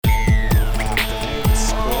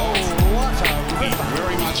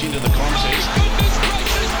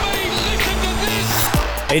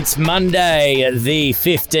It's Monday, the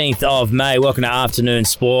 15th of May. Welcome to Afternoon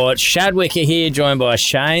Sport. Shadwicker here, joined by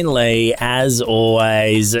Shane Lee, as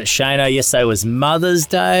always. Shane, yesterday was Mother's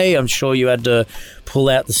Day. I'm sure you had to pull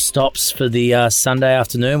out the stops for the Sunday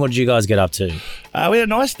afternoon. What did you guys get up to? We had a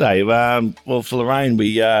nice day. Well, for Lorraine,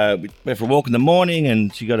 we went for a walk in the morning,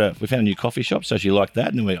 and we found a new coffee shop, so she liked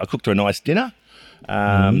that. And I cooked her a nice dinner.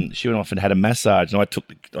 She went off and had a massage, and I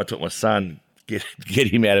took my son, get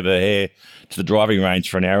him out of her hair, to the driving range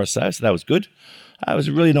for an hour or so. So that was good. It was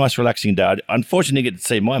a really nice, relaxing day. Unfortunately, I didn't get to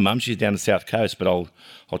see my mum. She's down the South Coast, but I'll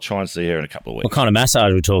try and see her in a couple of weeks. What kind of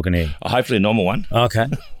massage are we talking here? Hopefully a normal one. Okay.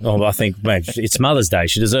 Well, I think, mate, it's Mother's Day.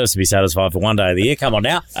 She deserves to be satisfied for one day of the year. Come on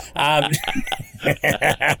now.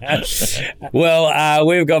 Well,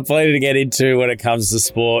 we've got plenty to get into when it comes to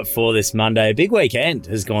sport for this Monday. A big weekend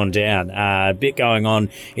has gone down. A bit going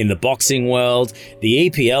on in the boxing world.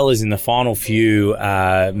 The EPL is in the final few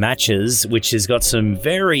matches, which has got some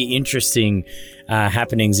very interesting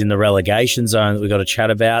happenings in the relegation zone that we've got to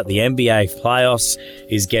chat about. The NBA playoffs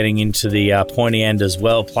is getting into the pointy end as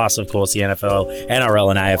well, plus, of course, the NFL, NRL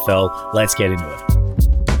and AFL. Let's get into it.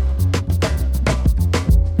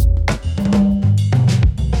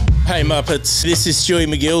 Hey Muppets, this is Stewie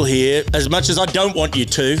McGill here. As much as I don't want you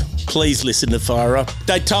to, please listen to Fire Up.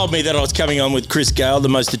 They told me that I was coming on with Chris Gale, the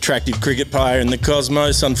most attractive cricket player in the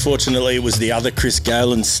cosmos. Unfortunately, it was the other Chris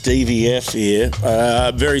Gale and Stevie F here.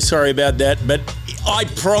 Very sorry about that, but I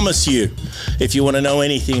promise you, if you want to know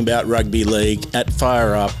anything about rugby league, at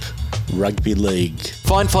Fire Up Rugby League.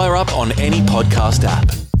 Find Fire Up on any podcast app.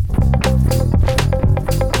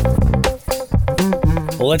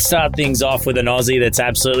 Well, let's start things off with an Aussie that's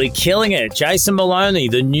absolutely killing it. Jason Moloney,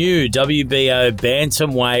 the new WBO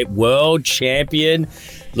bantamweight world champion.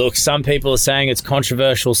 Look, some people are saying it's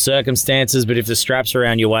controversial circumstances, but if the strap's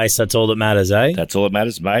around your waist, that's all that matters, eh? That's all that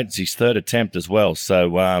matters, mate. It's his third attempt as well.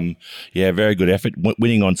 So, very good effort.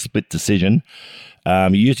 Winning on split decision.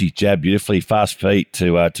 He used his jab beautifully, fast feet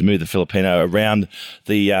to move the Filipino around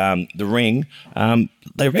the ring.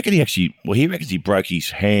 They reckon he reckons he broke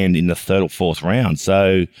his hand in the third or fourth round.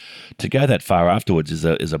 So to go that far afterwards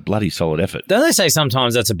is a bloody solid effort. Don't they say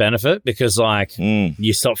sometimes that's a benefit because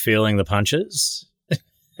you stop feeling the punches,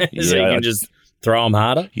 so you can just throw them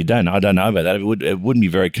harder? I don't know about that. It wouldn't be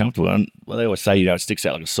very comfortable. Well, they always say, it sticks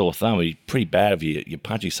out like a sore thumb. It'd be pretty bad if you're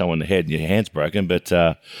punching someone in the head and your hand's broken. But,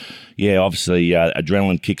 obviously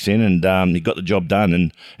adrenaline kicks in and he got the job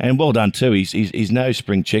done. And well done too. He's no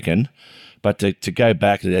spring chicken. But to go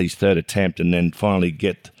back to his third attempt and then finally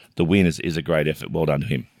get the win is a great effort. Well done to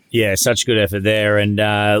him. Yeah, such good effort there. And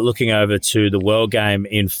looking over to the world game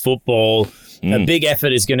in football, a big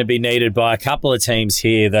effort is going to be needed by a couple of teams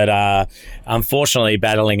here that are unfortunately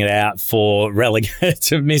battling it out for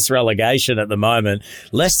to miss relegation at the moment.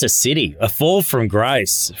 Leicester City, a fall from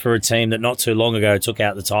grace for a team that not too long ago took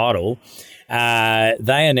out the title.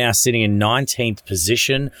 They are now sitting in 19th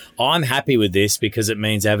position. I'm happy with this because it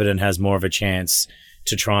means Everton has more of a chance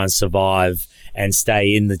to try and survive and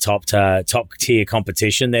stay in the top tier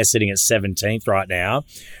competition. They're sitting at 17th right now.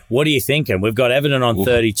 What are you thinking? We've got Everton on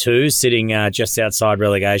 32, sitting just outside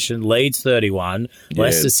relegation. Leeds 31,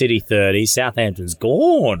 Leicester City 30, Southampton's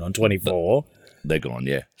gone on 24. They're gone,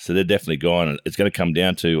 yeah. So they're definitely gone. It's going to come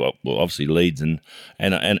down to obviously Leeds and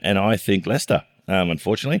I think Leicester.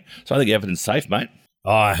 Unfortunately, so I think Everton's safe, mate.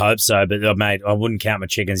 Oh, I hope so, but mate, I woun't count my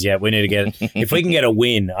chickens yet. We need to get if we can get a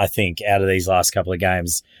win, I think, out of these last couple of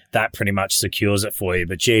games, that pretty much secures it for you.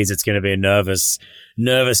 But geez, it's going to be a nervous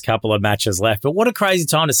couple of matches left. But what a crazy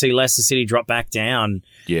time to see Leicester City drop back down.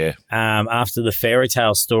 Yeah. After the fairy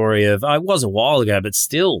tale story of it was a while ago, but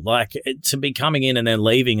still, to be coming in and then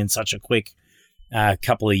leaving in such a quick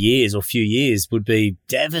couple of years or few years would be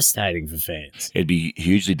devastating for fans. It'd be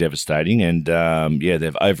hugely devastating, and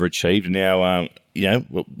they've overachieved now.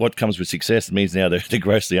 What comes with success means now they're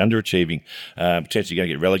grossly underachieving, potentially going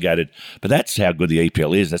to get relegated. But that's how good the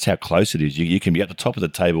EPL is. That's how close it is. You can be at the top of the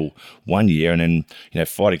table one year and then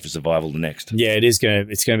fighting for survival the next. Yeah, it's going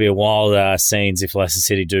to be a wild scenes if Leicester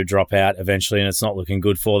City do drop out eventually, and it's not looking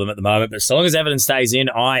good for them at the moment. But so long as Everton stays in,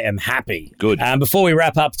 I am happy. Good. Before we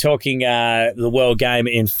wrap up talking the world game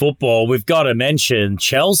in football, we've got to mention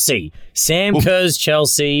Chelsea. Sam Kerr's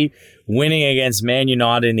Chelsea winning against Man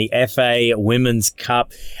United in the FA Women's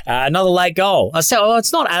Cup. Another late goal. I said,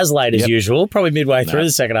 it's not as late as usual, probably midway through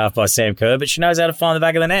the second half by Sam Kerr, but she knows how to find the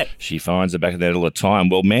back of the net. She finds the back of the net all the time.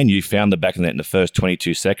 Well, Man U found the back of the net in the first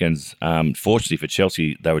 22 seconds. Fortunately for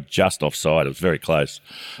Chelsea, they were just offside. It was very close.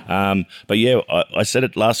 But yeah, I said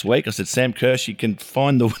it last week. I said, Sam Kerr, she can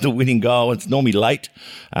find the winning goal. It's normally late.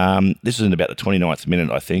 This was in about the 29th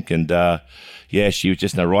minute, I think. And she was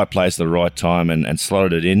just in the right place at the right time and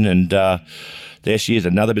slotted it in. And there she is,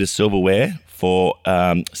 another bit of silverware for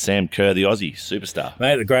Sam Kerr, the Aussie superstar.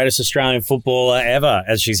 Mate, the greatest Australian footballer ever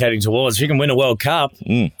as she's heading towards. She can win a World Cup.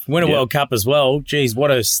 World Cup as well. Geez,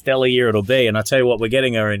 what a stellar year it'll be. And I tell you what, we're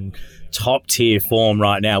getting her in top-tier form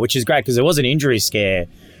right now, which is great because there was an injury scare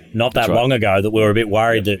not that long ago that we were a bit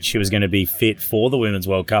worried that she was going to be fit for the Women's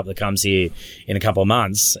World Cup that comes here in a couple of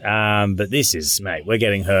months. But this is, mate, we're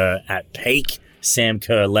getting her at peak Sam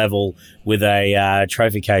Kerr level with a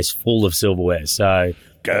trophy case full of silverware. So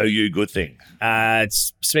go you, good thing.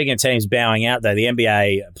 Speaking of teams bowing out, though, the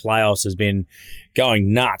NBA playoffs has been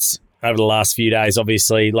going nuts over the last few days,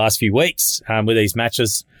 obviously, last few weeks with these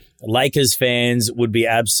matches. Lakers fans would be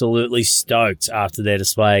absolutely stoked after their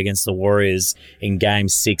display against the Warriors in Game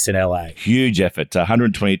 6 in LA. Huge effort,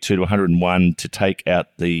 122 to 101 to take out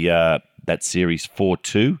that series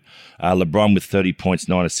 4-2. LeBron with 30 points,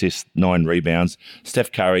 9 assists, 9 rebounds.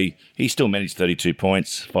 Steph Curry, he still managed 32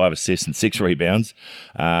 points, 5 assists and 6 rebounds,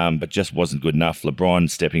 but just wasn't good enough. LeBron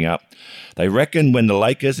stepping up. They reckon when the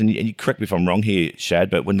Lakers, and you correct me if I'm wrong here,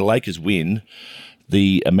 Shad, but when the Lakers win,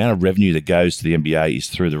 the amount of revenue that goes to the NBA is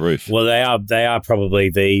through the roof. Well, they are probably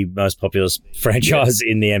the most popular franchise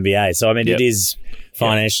in the NBA. So, I mean, it is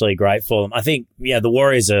financially great for them. I think, the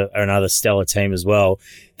Warriors are another stellar team as well.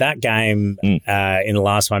 That game in the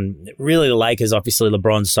last one, really the Lakers, obviously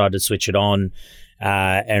LeBron decided to switch it on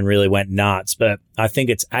and really went nuts. But I think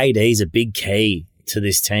it's AD's a big key to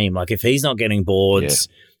this team. Like, if he's not getting boards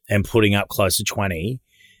and putting up close to 20,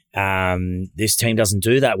 this team doesn't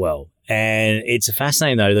do that well. And it's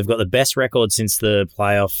fascinating, though. They've got the best record since the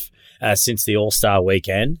since the All-Star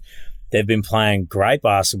weekend. They've been playing great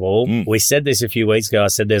basketball. We said this a few weeks ago. I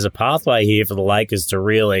said there's a pathway here for the Lakers to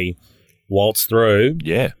really waltz through.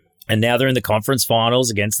 Yeah. And now they're in the conference finals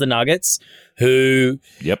against the Nuggets, who,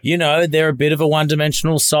 they're a bit of a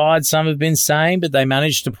one-dimensional side, some have been saying, but they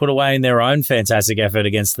managed to put away in their own fantastic effort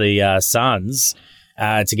against the Suns.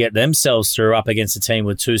 To get themselves through up against a team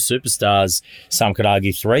with 2 superstars, some could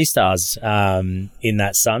argue 3 stars in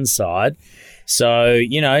that Suns side. So,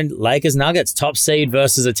 Lakers Nuggets, top seed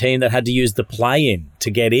versus a team that had to use the play-in to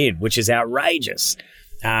get in, which is outrageous.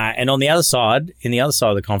 And on the other side, in the other side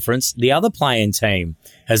of the conference, the other play-in team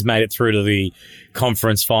has made it through to the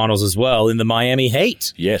conference finals as well in the Miami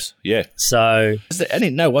Heat. Yes, yeah. So,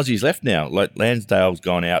 and no Aussies left now. Like Lansdale's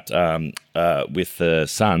gone out with the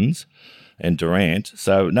Suns and Durant,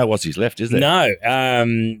 so no Aussies left, is there? No,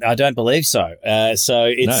 I don't believe so. So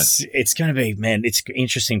it's going to be, it's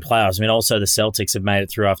interesting playoffs. I mean, also the Celtics have made it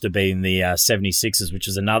through after beating the 76ers, which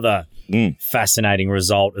is another fascinating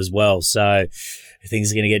result as well. So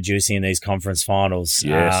things are going to get juicy in these conference finals.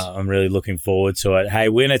 Yes. I'm really looking forward to it. Hey,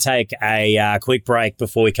 we're going to take a quick break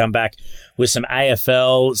before we come back with some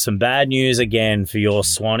AFL, some bad news again for your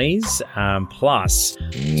Swannies, plus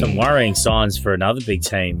some worrying signs for another big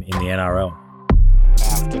team in the NRL.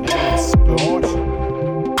 Afternoon Sport.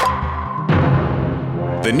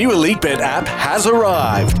 The new EliteBet app has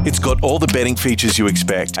arrived. It's got all the betting features you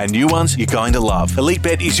expect and new ones you're going to love.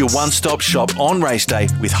 EliteBet is your one-stop shop on race day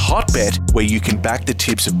with Hot Bet, where you can back the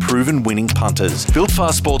tips of proven winning punters, build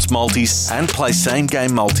fast sports multis, and play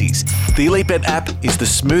same-game multis. The EliteBet app is the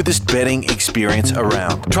smoothest betting experience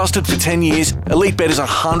around. Trusted for 10 years, EliteBet is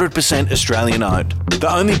 100% Australian-owned.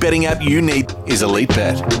 The only betting app you need is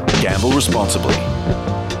EliteBet. Gamble responsibly.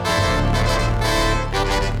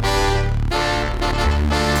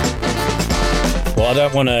 Well, I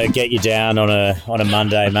don't want to get you down on a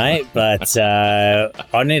Monday, mate, but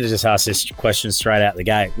I need to just ask this question straight out the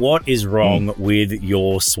gate. What is wrong with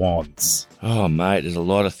your Swans? Oh, mate, there's a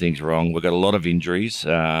lot of things wrong. We've got a lot of injuries.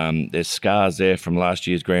 There's scars there from last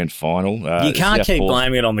year's grand final. You can't keep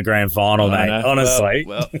blaming it on the grand final, mate, honestly.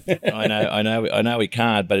 Well, I know we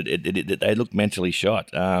can't, but they look mentally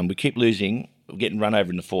shot. We keep losing. We're getting run over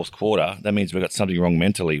in the fourth quarter. That means we've got something wrong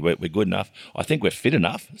mentally. We're good enough. I think we're fit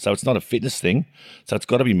enough, so it's not a fitness thing. So it's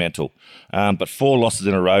got to be mental. But 4 losses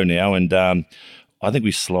in a row now, and I think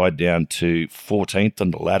we slide down to 14th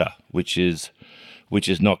on the ladder, which is which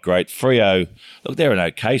is not great. Freo, look, they're an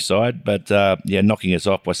okay side, but knocking us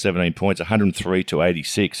off by 17 points, 103 to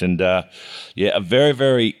 86. And a very,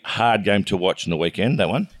 very hard game to watch on the weekend, that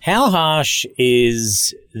one. How harsh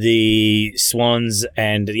is the Swans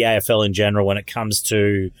and the AFL in general when it comes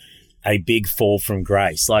to a big fall from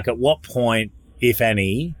grace? Like, at what point, if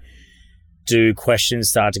any, do questions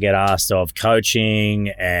start to get asked of coaching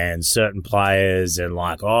and certain players and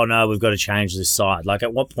like, oh no, we've got to change this side? Like,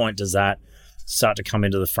 at what point does that start to come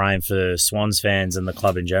into the frame for Swans fans and the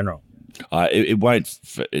club in general? It won't.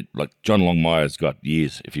 Like, John Longmire's got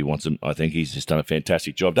years if he wants him. I think he's just done a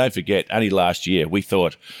fantastic job. Don't forget, only last year we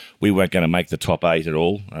thought we weren't going to make the top 8 at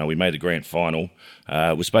all. We made the grand final.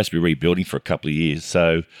 We're supposed to be rebuilding for a couple of years.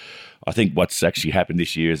 So I think what's actually happened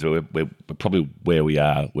this year is we're probably where we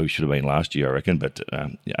should have been last year, I reckon, but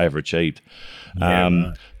overachieved.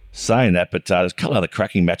 Right. Saying that, but there's a couple of other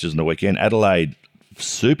cracking matches on the weekend. Adelaide,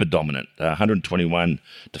 super dominant, 121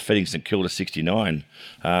 defeating St Kilda 69,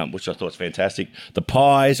 which I thought was fantastic. The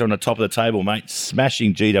Pies are on the top of the table, mate,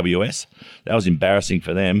 smashing GWS. That was embarrassing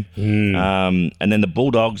for them. And then the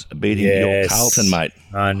Bulldogs beating York Carlton, mate.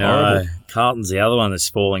 I know. Horrible. Carlton's the other one that's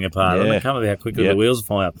falling apart. Yeah. I can't believe how quickly the wheels are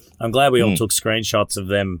falling up. I'm glad we all took screenshots of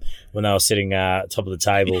them when they were sitting top of the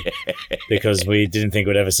table because we didn't think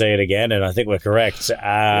we'd ever see it again, and I think we're correct.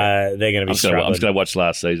 They're going to be struggling. I'm just going to watch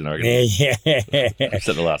last season, I reckon.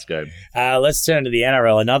 Except the last game. Let's turn to the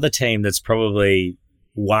NRL. Another team that's probably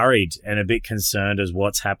worried and a bit concerned as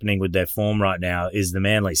what's happening with their form right now is the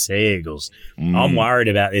Manly Sea Eagles. I'm worried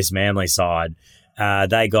about this Manly side.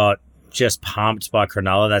 They got just pumped by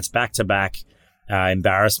Cronulla. That's back-to-back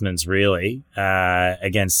embarrassments, really,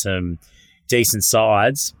 against some decent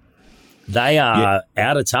sides. They are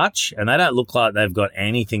out of touch, and they don't look like they've got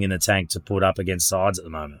anything in the tank to put up against sides at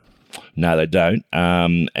the moment. No, they don't.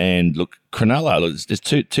 And look, Cronulla, there's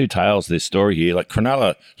two tales to this story here. Like,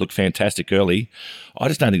 Cronulla looked fantastic early. I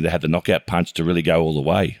just don't think they had the knockout punch to really go all the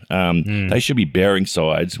way. They should be bearing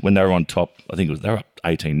sides when they were on top. I think they were up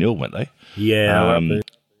 18-0, weren't they? Yeah.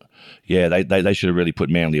 They should have really put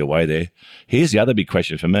Manly away there. Here's the other big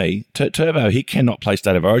question for me. Turbo, he cannot play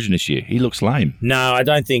State of Origin this year. He looks lame. No, I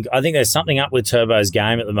don't think. I think there's something up with Turbo's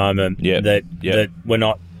game at the moment that we're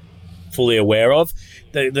not fully aware of.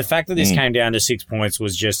 The fact that this came down to 6 points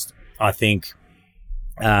was just, I think,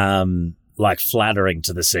 like flattering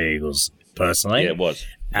to the Sea Eagles, personally. Yeah, it was.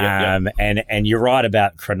 And you're right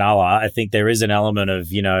about Cronulla. I think there is an element of,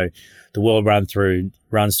 the world runs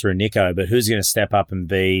through Nico, but who's going to step up and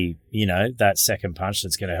be, that second punch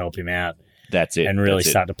that's going to help him out? That's it. And really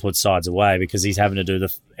start to put sides away because he's having to do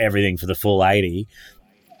everything for the full 80.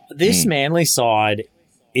 This Manly side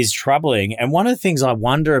is troubling. And one of the things I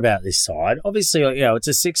wonder about this side, obviously, it's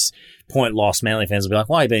a 6-point loss. Manly fans will be like,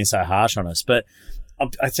 why are you being so harsh on us? But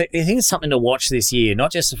I think it's something to watch this year,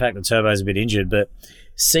 not just the fact that Turbo's a bit injured, but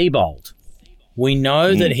Seabold. We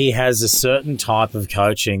know that he has a certain type of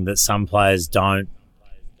coaching that some players don't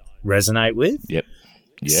resonate with. Yep.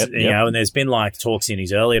 And there's been like talks in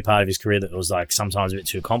his earlier part of his career that was like sometimes a bit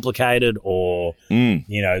too complicated or,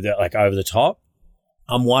 like over the top.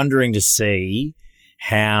 I'm wondering to see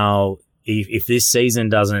how, if this season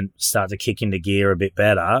doesn't start to kick into gear a bit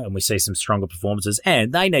better and we see some stronger performances,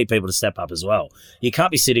 and they need people to step up as well. You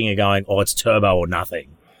can't be sitting here going, oh, it's Turbo or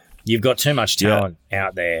nothing. You've got too much talent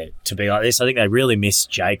out there to be like this. I think they really miss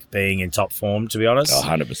Jake being in top form, to be honest.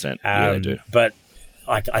 100%. Yeah, they do. But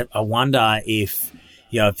I wonder if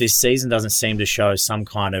this season doesn't seem to show some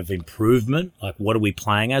kind of improvement, like what are we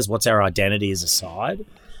playing as? What's our identity as a side?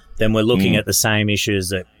 Then we're looking at the same issues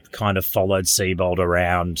that kind of followed Seabold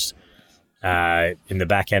around in the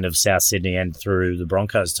back end of South Sydney and through the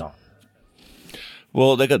Broncos' time.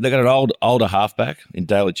 Well, they got an older halfback in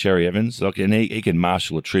Daly Cherry Evans. Look, and he can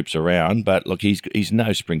marshal the troops around, but look, he's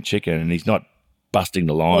no spring chicken, and he's not busting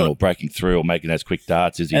the line or breaking through or making those quick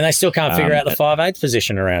darts, is he? And they still can't figure out the 5'8"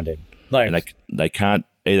 position around him. And they can't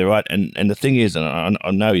either, right? And the thing is, and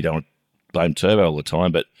I know you don't blame Turbo all the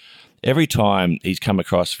time, but every time he's come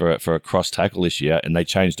across for a cross tackle this year and they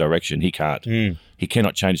change direction, he can't. He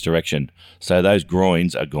cannot change direction. So those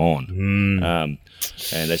groins are gone.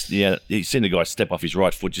 And you've seen the guy step off his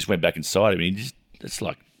right foot, just went back inside him. It's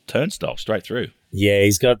like turnstile straight through. Yeah,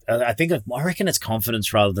 he's got. I reckon it's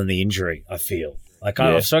confidence rather than the injury. I feel like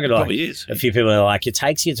I've spoken to a few people that are like, it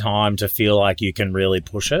takes you time to feel like you can really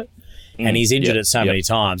push it. And he's injured it so many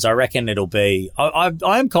times. I reckon it'll be. I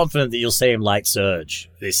am confident that you'll see him late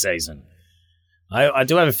surge this season. I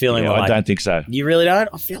do have a feeling. I don't think so. You really don't?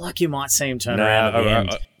 I feel like you might see him turn around at the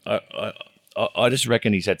end. I just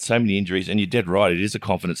reckon he's had so many injuries, and you're dead right. It is a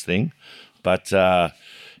confidence thing, but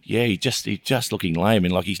Yeah, he's just looking lame,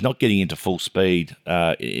 and like he's not getting into full speed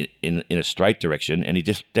in a straight direction, and he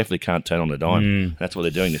just definitely can't turn on the dime. That's what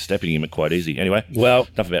they're doing. They're stepping him quite easy. Anyway, well,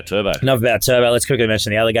 enough about Turbo. Let's quickly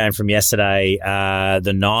mention the other game from yesterday,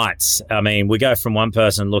 the Knights. I mean, we go from one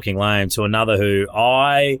person looking lame to another who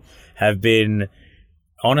I have been...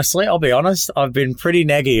 Honestly, I'll be honest, I've been pretty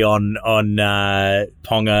neggy on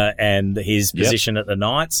Ponga and his position at the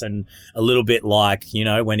Knights, and a little bit like,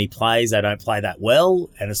 when he plays, they don't play that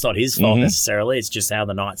well, and it's not his fault necessarily. It's just how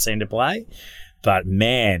the Knights seem to play. But,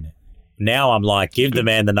 man, now I'm like, give the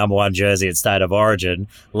man the number 1 jersey at State of Origin.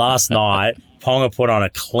 Last night, Ponga put on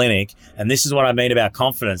a clinic, and this is what I mean about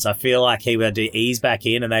confidence. I feel like he had to ease back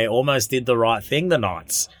in, and they almost did the right thing, the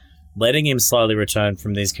Knights. Letting him slowly return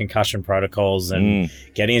from these concussion protocols and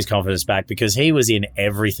getting his confidence back, because he was in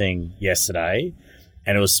everything yesterday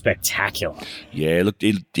and it was spectacular. Yeah,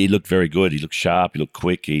 he looked very good. He looked sharp. He looked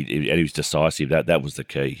quick. He was decisive. That was the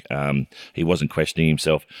key. He wasn't questioning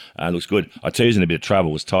himself. Looks good. I tell you, who's in a bit of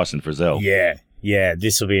trouble was Tyson Frizzell. Yeah,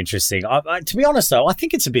 this will be interesting. To be honest, though, I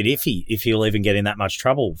think it's a bit iffy if he'll even get in that much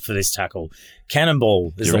trouble for this tackle.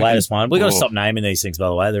 Cannonball is the latest one. We've got to stop naming these things, by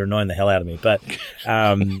the way. They're annoying the hell out of me. But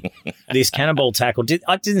this Cannonball tackle,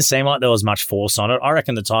 didn't seem like there was much force on it. I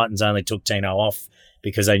reckon the Titans only took Tino off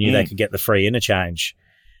because they knew they could get the free interchange.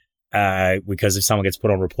 Because if someone gets put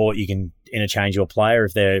on report, you can interchange your player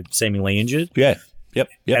if they're seemingly injured. Yeah. Yep.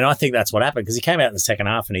 And I think that's what happened, because he came out in the second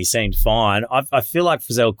half and he seemed fine. I feel like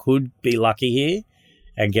Frizzell could be lucky here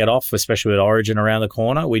and get off, especially with Origin around the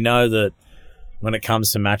corner. We know that when it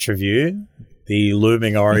comes to match review, the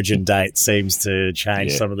looming Origin date seems to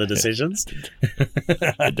change some of the decisions.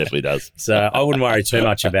 It definitely does. So I wouldn't worry too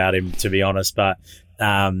much about him, to be honest. But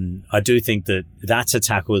I do think that that's a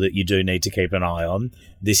tackle that you do need to keep an eye on.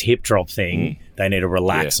 This hip drop thing, they need to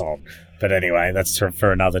relax on. But anyway, that's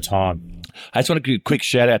for another time. I just want to give a quick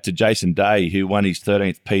shout out to Jason Day, who won his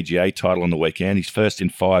 13th PGA title on the weekend. He's first in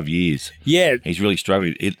 5 years. Yeah. He's really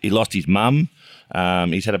struggling. He lost his mum.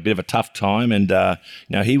 He's had a bit of a tough time, and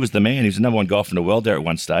he was the man. He was the number 1 golfer in the world there at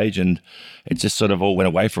one stage, and it just sort of all went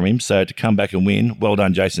away from him. So to come back and win, well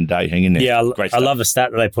done, Jason Day. Hang in there. Yeah, Great I stuff. love the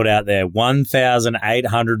stat that they put out there.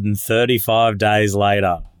 1,835 days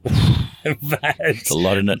later. It's a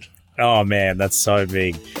lot, isn't it? Oh, man, that's so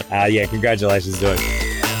big. Congratulations to him.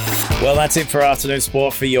 Well, that's it for Afternoon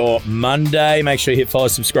Sport for your Monday. Make sure you hit follow,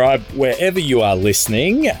 subscribe wherever you are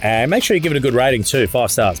listening. And make sure you give it a good rating too. 5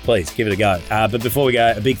 stars, please. Give it a go. But before we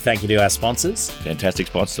go, a big thank you to our sponsors. Fantastic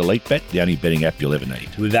sponsor, EliteBet, the only betting app you'll ever need.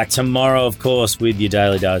 We'll be back tomorrow, of course, with your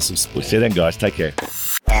daily dose of sport. We'll see you then, guys. Take care.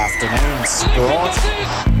 Afternoon Sport.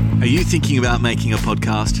 Are you thinking about making a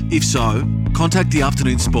podcast? If so, contact the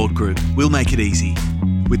Afternoon Sport Group. We'll make it easy.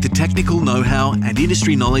 With the technical know-how and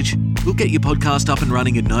industry knowledge, we'll get your podcast up and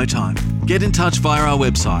running in no time. Get in touch via our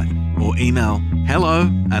website or email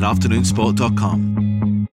hello@afternoonsport.com.